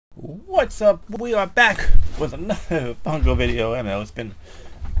What's up? We are back with another Funko video. I know it's been,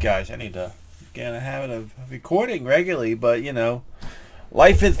 gosh, I need to get in the habit of recording regularly, but you know,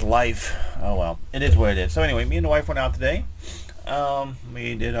 life is life. Oh well, it is what it is. So anyway, me and the wife went out today.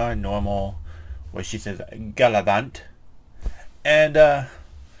 We did our normal, what she says, galavant, and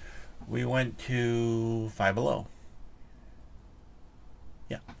we went to Five Below.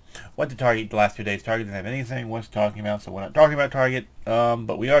 Yeah. Went to Target the last 2 days. Target didn't have anything worth talking about, so we're not talking about Target.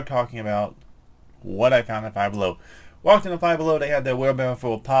 But we are talking about what I found at Five Below. Walked into Five Below, they had their wheelbarrow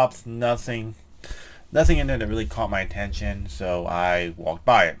full of pops. Nothing in there that really caught my attention, so I walked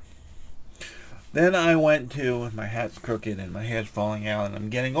by it. Then I went to, my hat's crooked and my hair's falling out and I'm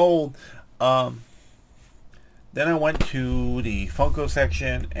getting old. Then I went to the Funko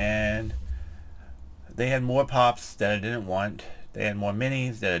section and they had more pops that I didn't want. They had more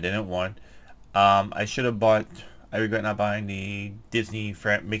minis that I didn't want. I should have bought, I regret not buying the Disney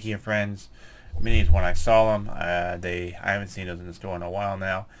Mickey and Friends minis when I saw them. I haven't seen those in the store in a while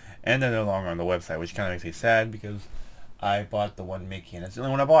now. And they're no longer on the website, which kind of makes me sad because I bought the one Mickey and it's the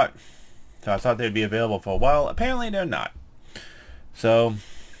only one I bought. So I thought they'd be available for a while. Apparently they're not. So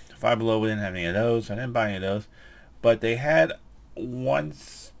Five Below, we didn't have any of those. So I didn't buy any of those. But they had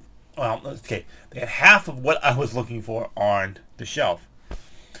okay, they had half of what I was looking for on the shelf.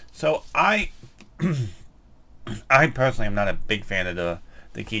 So I personally am not a big fan of the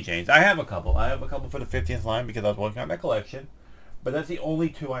keychains. I have a couple. I have a couple for the 50th line because I was working on that collection. But that's the only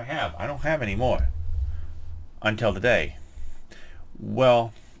two I have. I don't have any more until today.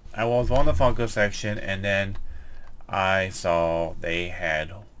 Well, I was on the Funko section and then I saw they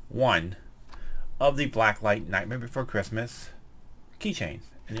had one of the Blacklight Nightmare Before Christmas keychains.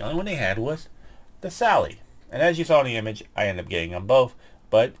 And the only one they had was the Sally. And as you saw in the image, I ended up getting them both.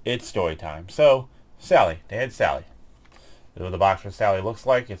 But it's story time. So, Sally. They had Sally. This is what the box for Sally looks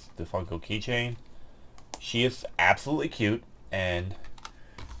like. It's the Funko keychain. She is absolutely cute.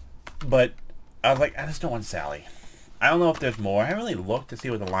 But I was like, I just don't want Sally. I don't know if there's more. I haven't really looked to see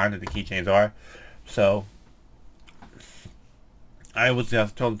what the line of the keychains are. So, I was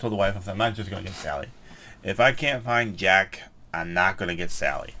just told the wife, I said, I'm not just going to get Sally. If I can't find Jack, I'm not going to get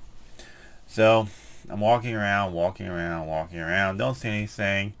Sally. So, I'm walking around, don't see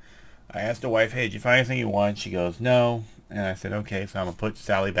anything. I asked the wife, hey, did you find anything you want? She goes, no. And I said, okay, so I'm going to put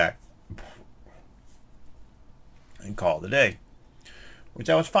Sally back and call it a day. Which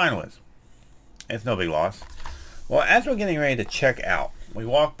I was fine with. It's no big loss. Well, as we're getting ready to check out, we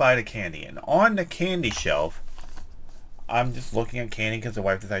walk by the candy. And on the candy shelf, I'm just looking at candy because the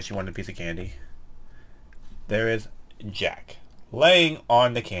wife decided she wanted a piece of candy. There is Jack laying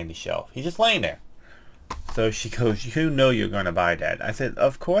on the candy shelf. He's just laying there. So she goes, you know you're going to buy that. I said,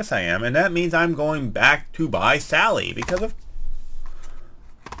 of course I am. And that means I'm going back to buy Sally. Because of...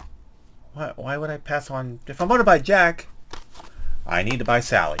 Why would I pass on... If I'm going to buy Jack, I need to buy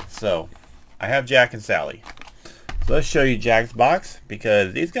Sally. So, I have Jack and Sally. So let's show you Jack's box.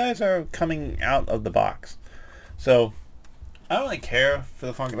 Because these guys are coming out of the box. So, I don't really care for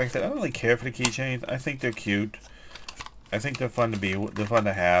the Funko. Like I said, I don't really care for the keychains. I think they're cute. I think they're fun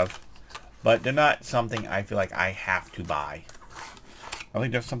to have. But they're not something I feel like I have to buy. I don't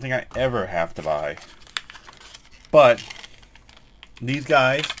think there's something I ever have to buy. But these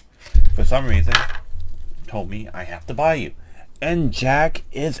guys, for some reason, told me I have to buy you. And Jack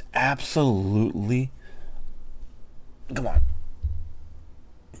is absolutely... Come on.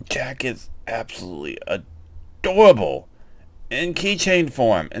 Jack is absolutely adorable. In keychain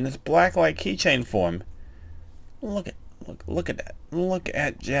form. In this Blacklight Keychain form. Look at that. Look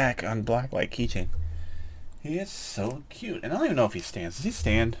at Jack on Blacklight Keychain. He is so cute. And I don't even know if he stands. Does he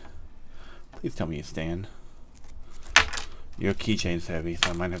stand? Please tell me you stand. Your keychain's heavy,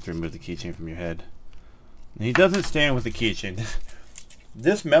 so I might have to remove the keychain from your head. And he doesn't stand with the keychain.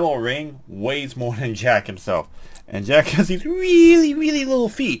 This metal ring weighs more than Jack himself. And Jack has these really, really little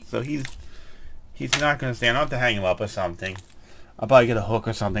feet. So he's not going to stand. I'll have to hang him up or something. I'll probably get a hook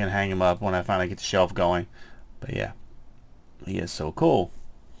or something and hang him up when I finally get the shelf going. But yeah. He is so cool.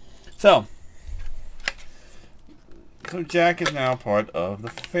 So Jack is now part of the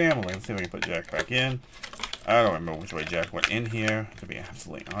family. Let's see if we can put Jack back in. I don't remember which way Jack went in here, to be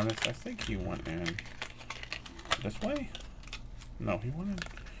absolutely honest. I think he went in this way? No, he went in...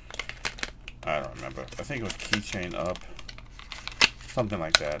 I don't remember. I think it was keychain up. Something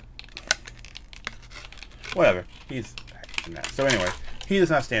like that. Whatever. He's... So anyway, he does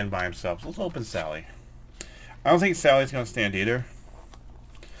not stand by himself. So let's open Sally. I don't think Sally's going to stand either.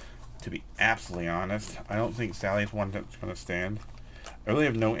 To be absolutely honest, I don't think Sally's one that's going to stand. I really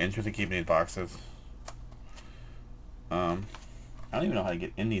have no interest in keeping these boxes. I don't even know how to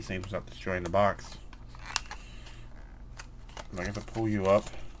get in these things without destroying the box. I have to pull you up.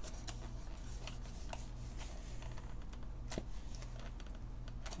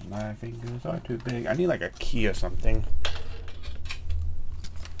 My fingers are too big. I need like a key or something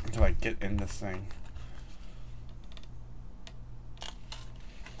to like get in this thing.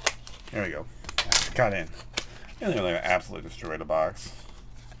 There we go. Got in. I don't really absolutely destroy the box.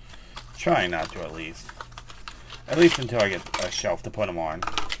 Trying not to, at least. At least until I get a shelf to put them on.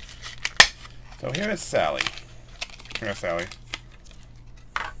 So here is Sally. Here's Sally.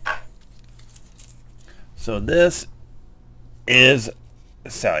 So this is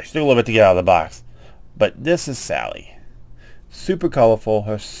Sally. She took a little bit to get out of the box. But this is Sally. Super colorful.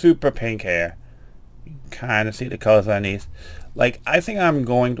 Her super pink hair. You can kind of see the colors underneath. Like, I think what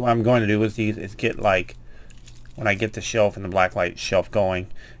I'm going to do with these is get, like, when I get the shelf and the Blacklight shelf going,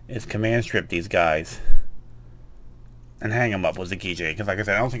 is command strip these guys and hang them up with the keychain. Because like I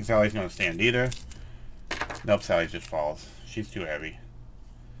said, I don't think Sally's going to stand either. Nope, Sally just falls. She's too heavy.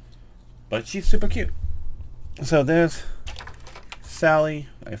 But she's super cute. So there's Sally.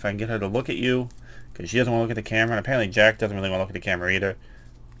 If I can get her to look at you, because she doesn't want to look at the camera. And apparently Jack doesn't really want to look at the camera either.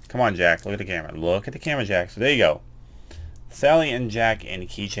 Come on, Jack. Look at the camera. Look at the camera, Jack. So there you go. Sally and Jack in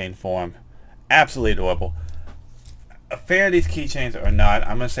keychain form. Absolutely adorable. A fair of these keychains or not,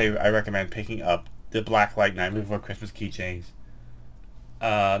 I'm going to say I recommend picking up the Blacklight Night Before Christmas keychains.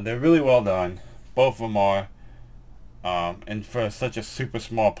 They're really well done. Both of them are. And for such a super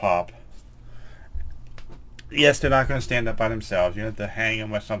small pop. Yes, they're not going to stand up by themselves. You have to hang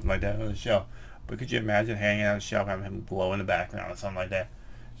them or something like that on the shelf. But could you imagine hanging on the shelf, having him glow in the background or something like that?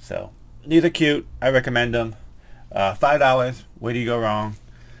 So, these are cute. I recommend them. $5. Where do you go wrong?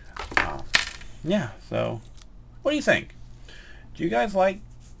 Yeah, so... What do you think? Do you guys like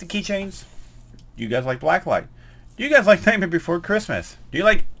the keychains? Do you guys like Blacklight? Do you guys like Nightmare Before Christmas? Do you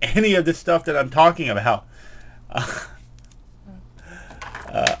like any of the stuff that I'm talking about? I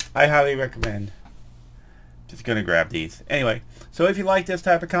highly recommend just gonna grab these. Anyway, so if you like this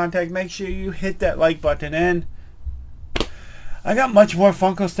type of content, make sure you hit that like button, and I got much more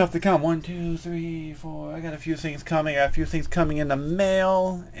Funko stuff to come. 1, 2, 3, 4. I got a few things coming. I got a few things coming in the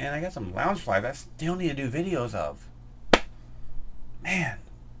mail. And I got some Loungeflies I still need to do videos of. Man,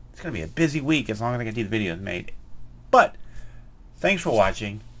 it's going to be a busy week as long as I get these videos made. But, thanks for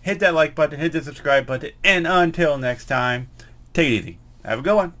watching. Hit that like button. Hit the subscribe button. And until next time, take it easy. Have a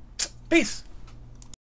good one. Peace.